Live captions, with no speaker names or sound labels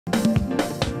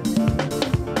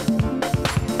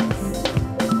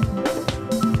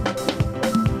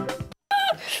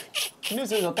you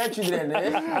say you can't children, eh?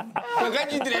 You can't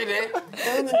children, eh?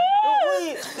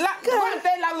 Go and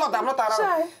tell landlord I'm not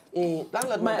around.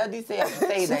 Landlord, my daddy say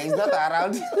that he's not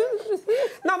around.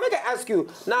 Now, make I ask you.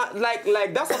 Now, like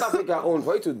that South Africa own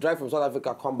for you to drive from South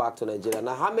Africa come back to Nigeria.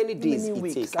 Now, how many days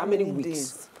it takes? How many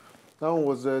weeks? That one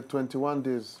was 21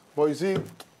 days. But you see,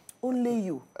 only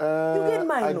you. You get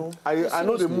mine, no? I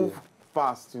know they move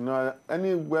fast. You know,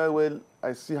 anywhere where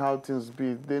I see how things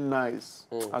be, they're nice.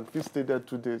 I can stay there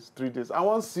 2 days, 3 days. I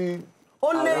want to see.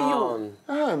 Only you.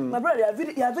 My brother,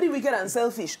 you are very wicked and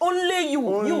selfish. Only you.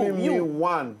 Only me,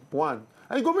 one.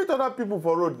 And you go meet other people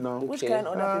for road now. Okay. Which kind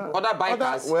of other people? Other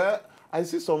bikers? Well, I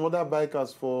see some other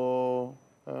bikers for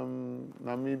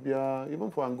Namibia, even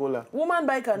for Angola. Woman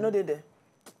biker, no they there?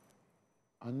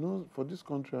 I know for this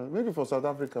country, maybe for South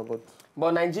Africa, but...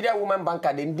 But Nigeria woman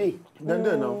banker, then they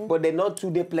now. But they not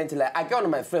too, they plenty. Like, I get one of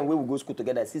my friends where we go school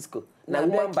together at Cisco. Now,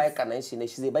 woman biker,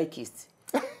 she's a bikist.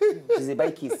 She's a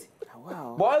bikist.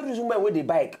 Wow. But all these women with the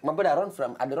bike, my brother I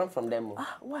run from them.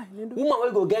 Why? Woman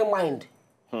will go get mind.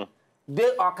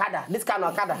 They okada, this kind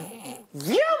of okada.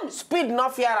 Vroom, speed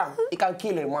not fear. It can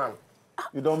kill a man.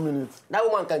 You don't mean it. That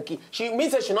woman can kill. She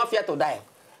means that she not fear to die.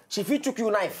 She feel took you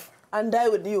knife. And die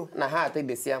with you. Nah, I take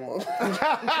the same.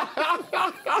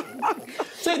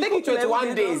 So you take it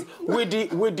 21 days with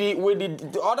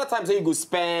the other times that you go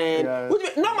spend. Yeah.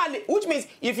 Which means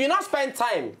if you not spend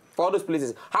time for all those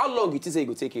places, how long you think it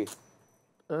go take you?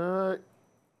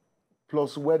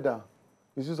 Plus weather.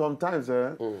 You see, sometimes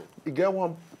you get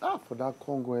one for that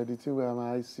Congo editing where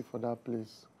I see for that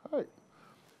place. Right.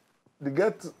 They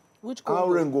get which how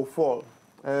rain go fall.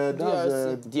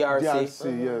 That's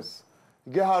DRC, yes.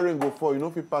 You get how rain go fall, you know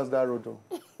if you pass that road.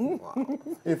 Wow.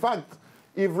 In fact,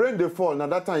 if rain they fall, now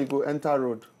that time you go enter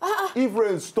road. If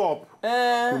rain stop,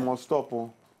 you must stop.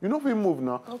 You know if you move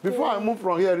now. Okay. Before I move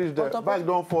from here reach there, bike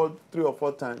don't fall 3 or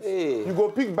 4 times. Hey. You go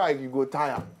pick bike, you go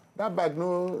tire. That bag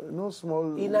no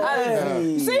small. See.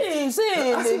 This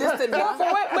thing. Where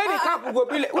the cap go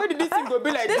be like? Where did this thing go be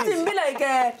like this? This thing be like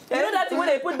you know that thing when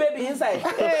they put baby inside.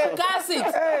 Car seat.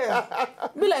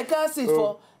 Be like car seat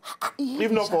for.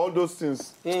 If not for all those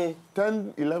things,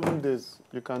 10, 11 days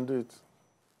you can do it.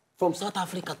 From South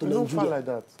Africa to Nigeria. No far like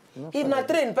that. If not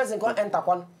train, person can't enter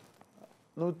one.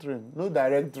 No train, no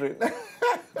direct train.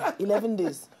 11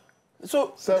 days.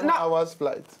 So 7 hours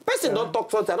flight. Person don't talk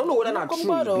something. I don't know whether not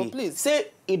true. Please say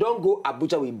you don't go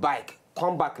Abuja with bike,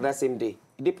 come back that same day.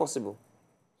 Is it possible?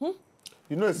 You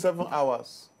know it's 7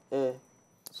 hours.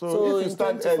 So if you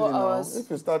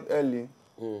start early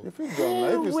now, if you go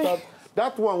now, if you start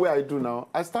that one where I do now,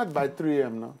 I start by 3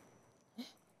 a.m. now.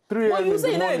 3 a.m. Well, you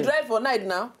say you know you drive for night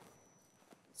now.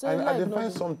 So I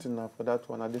define something now for that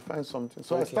one. I define something.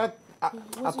 So I start. I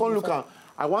can't look at.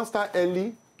 I want to start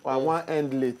early. Or I want to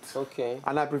end late. Okay.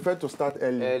 And I prefer to start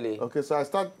early. Okay, so I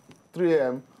start 3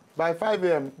 a.m. By 5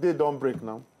 a.m., they don't break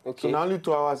now. Okay. So now only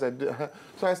 2 hours I do.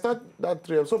 So I start that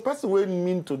 3 a.m. So person will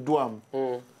mean to do them.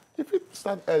 If you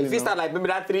start early. If you start like maybe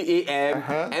that 3 a.m.,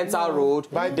 enter road.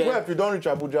 By 12, you don't reach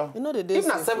Abuja. You know the day. If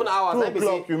not 7 hours, 2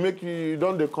 o'clock, you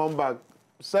don't come back.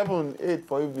 7, 8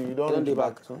 for evening, you don't reach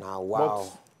back. Now, wow.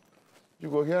 But you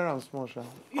go here and small, sha.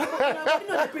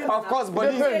 Of course,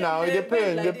 but they pain now. They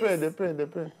pain.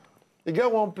 You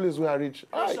get one place where I reach.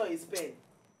 I'm sure it's pain.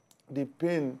 The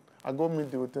pain. I go meet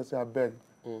the hotel, say I beg.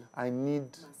 I need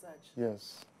massage.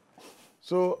 Yes.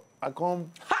 So I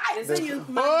come. Hi! They say you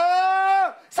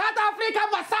South Africa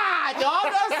massage! Oh,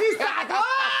 no, sister!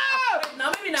 Oh!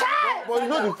 Now maybe now. But you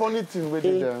know the funny thing with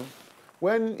it,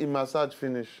 when he massage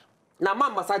finish. Now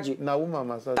man massage you. Now woman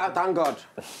massage. Thank God.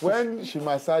 When she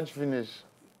massage finish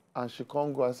and she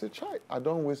can't go, I say, try. I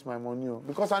don't waste my money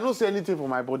because I don't say anything for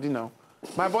my body now.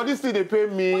 My body still they pay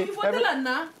me. But you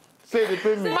now? Say they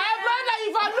pay me. My brother,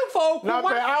 if I look for Okuma. Now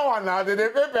per hour now, they pay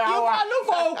per hour. If I look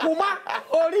for Okuma,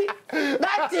 Ori,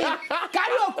 that thing,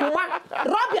 carry Okuma,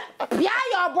 rub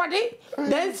your body,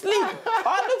 then sleep.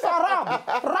 Or look for rub.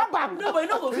 No, but you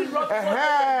know go feel rub.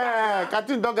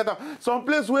 Catherine, don't get up. Some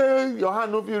place where your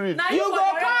hand no feel reach. You go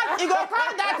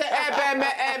call that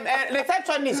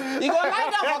receptionist. You go lie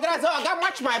down for grass. Oh, I got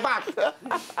match my back.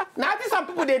 Now this some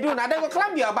people they do. Now they go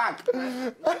climb your back.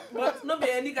 But not be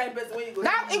any kind of person when you go.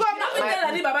 Now you go. Hey!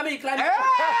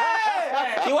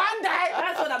 You want die?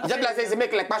 That's what I'm saying. Just like say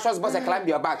make like passions boss climb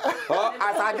your back. Oh,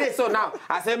 as I did so now,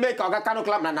 I say make Oga Kanu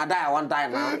climb and I die one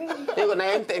time now. You go now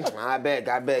anything. I beg.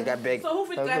 So who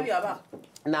fit climb your back?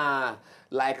 Nah,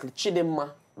 like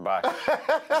Chidimma. Bash.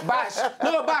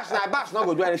 No, Bash not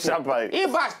go do anything.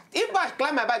 If Bash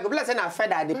climb my back, go bless and I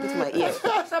feather they put my ear.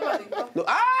 No,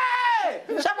 hey!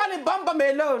 Shabani bumper me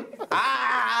alone.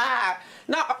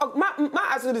 Now, ma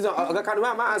ask you this. Kanu,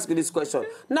 I ask you this question.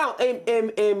 Now,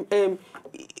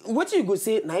 what you could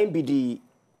say? Now, be the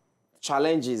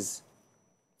challenges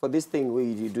for this thing where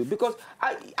you do, because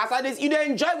as this, you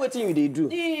don't enjoy what you do.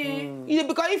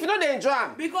 Because if you don't enjoy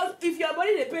them, because if your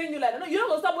body they paying you like that, you don't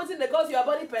go stop waiting because your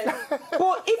body pays.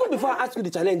 But even before I ask you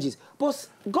the challenges, but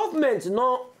government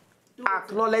not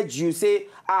acknowledge you, say,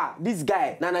 this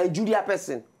guy, na Nigeria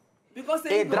person. Because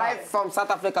they drive from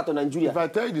South Africa to Nigeria. If I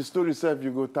tell you the story itself,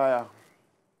 you go tired.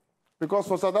 Because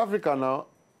for South Africa now,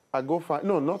 I go find,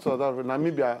 no, not South Africa,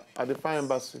 Namibia, at the fire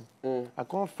embassy. I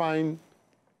can't find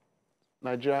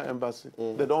Nigerian embassy.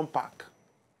 They don't pack.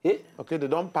 Okay, they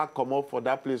don't pack come up for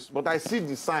that place. But I see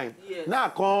the sign. Yes. Now I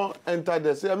can't enter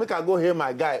there. Say, I make I go hear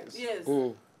my guys. Yes.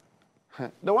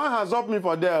 The one has up me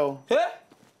for there.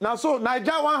 Now, so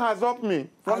Nigeria one has up me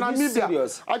for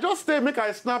Namibia. I just stay, make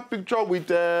I snap picture with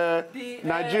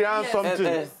Nigerian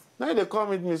something. Now they come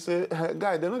with me, say,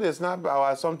 guy, they know they snap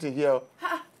our something here.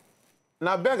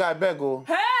 Now I beg, oh.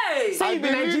 Hey! So you be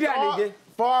Nigerian again?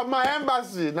 For my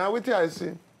embassy, now what I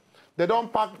see. They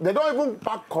don't pack, they don't even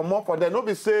pack come up for them.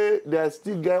 Nobody say they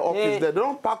still get office there. They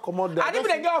don't pack come up there. I think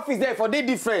they get office there for they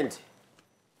different.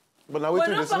 But now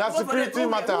waiting, this not security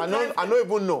matter. I don't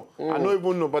even know. I don't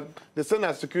even know. But they say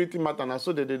that security matter, and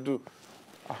so they do.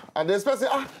 And they say,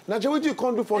 Nigeria, what you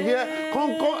can't do for here?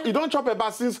 Come, you don't chop a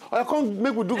basis, or you can't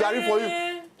make we do Gary for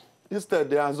you. Instead,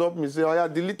 they hands up me say, oh yeah,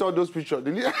 delete all those pictures.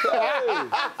 Delete.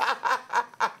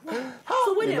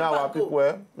 So when you know our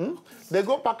people, they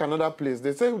go pack another place.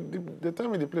 They say, they tell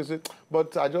me the place,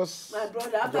 but I just... My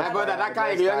brother, that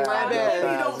can't I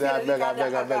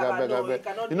beg.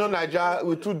 You know, Nigeria,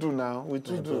 we too do now. We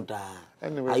too do.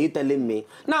 Anyway. Are you telling me?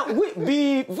 Now,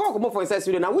 before I come up for inside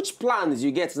studio, now, which plans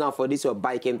you get now for this your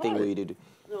biking thing where you do?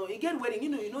 No, you get wedding,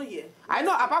 you know here. I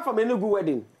know, apart from Enugu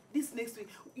wedding. This next week,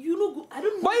 you know, I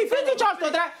don't know. But if you teach us to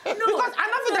drive, because I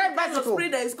know to drive bicycle. Spray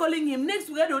that is calling him next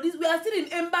week. We are still in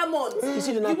Ember month. You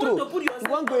see, you want to put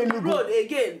yourself on the road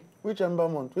again. Which Ember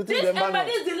month? This is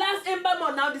the last Ember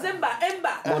month now. December,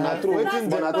 Ember.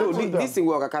 This thing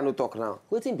we cannot talk now.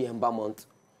 Waiting be Ember month.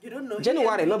 You don't know.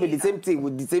 January not be the same thing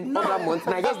with the same other month.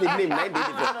 And I guess the name 9 days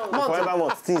different. For Ember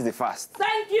month, things the fast.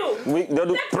 Thank you. We don't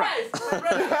do price, my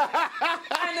brother.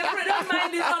 And the don't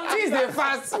mind this on things the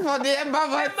fast for the Ember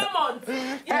month.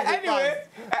 Anyway,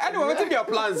 what will be your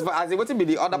plans for? What will be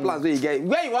the other plans where you get?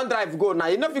 Where you want to drive go now?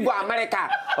 You know if you go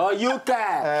America or UK.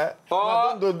 I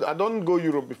don't go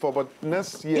Europe before, but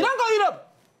next year. You don't go Europe?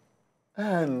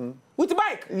 With the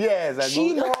bike? Yes, I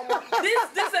go.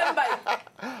 This same bike.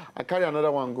 I carry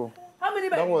another one go. How many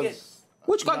bikes you get?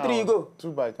 Which country you go?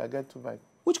 2 bikes. I get 2 bikes.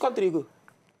 Which country you go?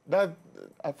 That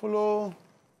I follow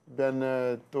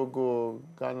Benin, Togo,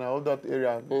 Ghana, all that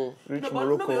area. Reach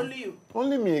Morocco. No, only you.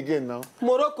 Only me again now.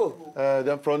 Morocco.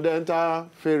 Then from there enter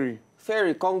ferry.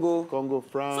 Ferry, Congo,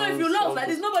 France. So if you lost like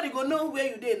this, nobody go know where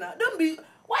you there now. Don't be.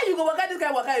 Why you go waka this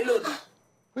guy waka alone?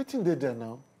 Waiting there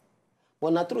now.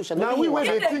 Well, not true. Now we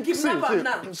wait.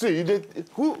 See, you did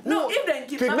who? No, if they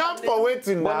kidnap for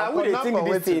waiting now. Now we they think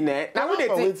this thing. Now we they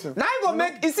think. Now you go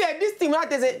make. You see, this thing what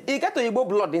they say, you get Oyibo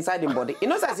blood inside the body. You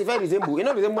know, as if I resemble, you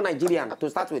know, resemble Nigerian to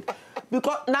start with.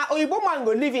 Because now Oyibo man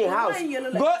go live in house,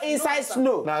 go inside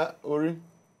snow. Now Ori,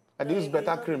 I use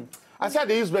better cream. I said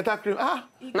they use better cream.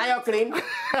 Now your cream,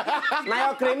 now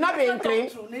your cream, not being cream,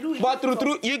 but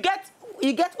true, you get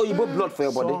Oyibo blood for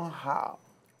your body. Somehow.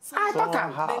 I talk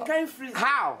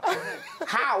how?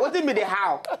 How? What do you mean the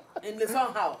how? In the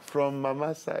song how? From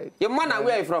Mama's side. Your man,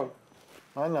 where are you from?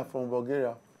 I'm from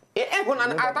Bulgaria.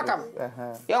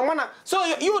 Your man, so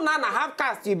you now have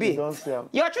caste you be. Don't say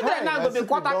your children now go be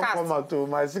quarter caste. Don't come out to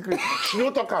my secret.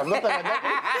 No talk out.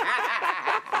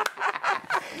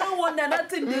 No wonder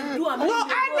nothing they do. No, I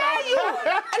dare you. No,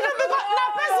 because now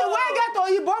person where get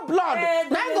Oyibo blood.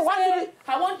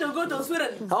 I want to go to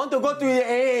Sweden. I want to go to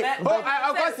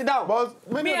I'll go sit down. But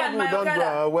many other people don't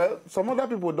do well. Some other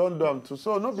people don't do them too.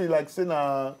 So not be like saying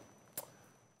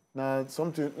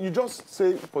something. You just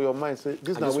say for your mind, say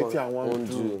this is what I want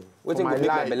to do. What you make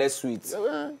my belly sweet.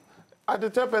 At the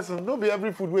tell person, not be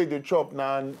every food where they chop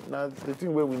now the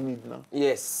thing where we need now.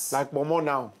 Yes. Like Momo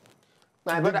now.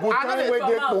 My the brother, good time where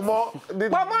they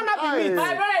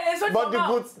but the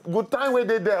good time where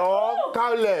they there or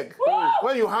cow leg.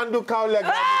 When you handle cow leg.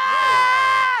 Hey,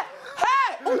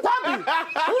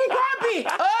 Ugobi.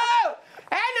 Oh,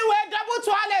 anyway, double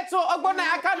toilet to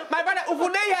Ogbonnaya, Kanu. My brother, if we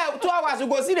here 2 hours, you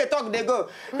go see the talk they go.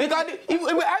 Because if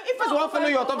it's one follow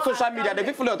your top social media,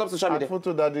 they follow your top social media.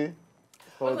 Photo daddy.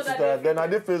 Then I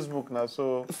did Facebook now,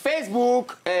 so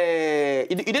Facebook,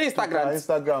 you did Instagram.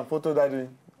 Instagram, photo daddy.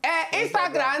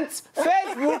 Instagram,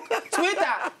 Facebook,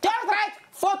 Twitter. Just write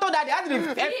Photo Daddy. That's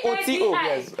the F-O-T-O.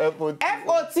 Yes,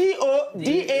 F-O-T-O-D-A-D-I.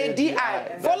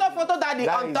 Follow Photo Daddy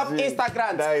on top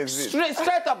Instagram. That is it.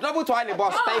 Straight up, double to the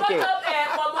boss. Thank you. We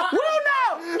know.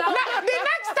 Now, the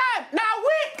next time, now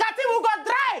we, Kati, will go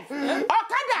drive.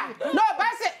 Okada. No, but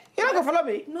I say, you're not going to follow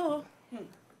me? No.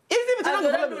 Easy, but you're not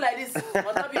going to follow me. Like this. You're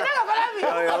not going to follow me.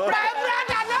 My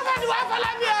brother, nobody will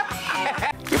follow me.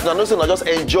 If you know, just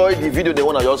enjoy the video they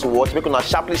want to just watch, make sure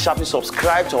sharply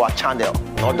subscribe to our channel.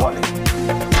 Not darling.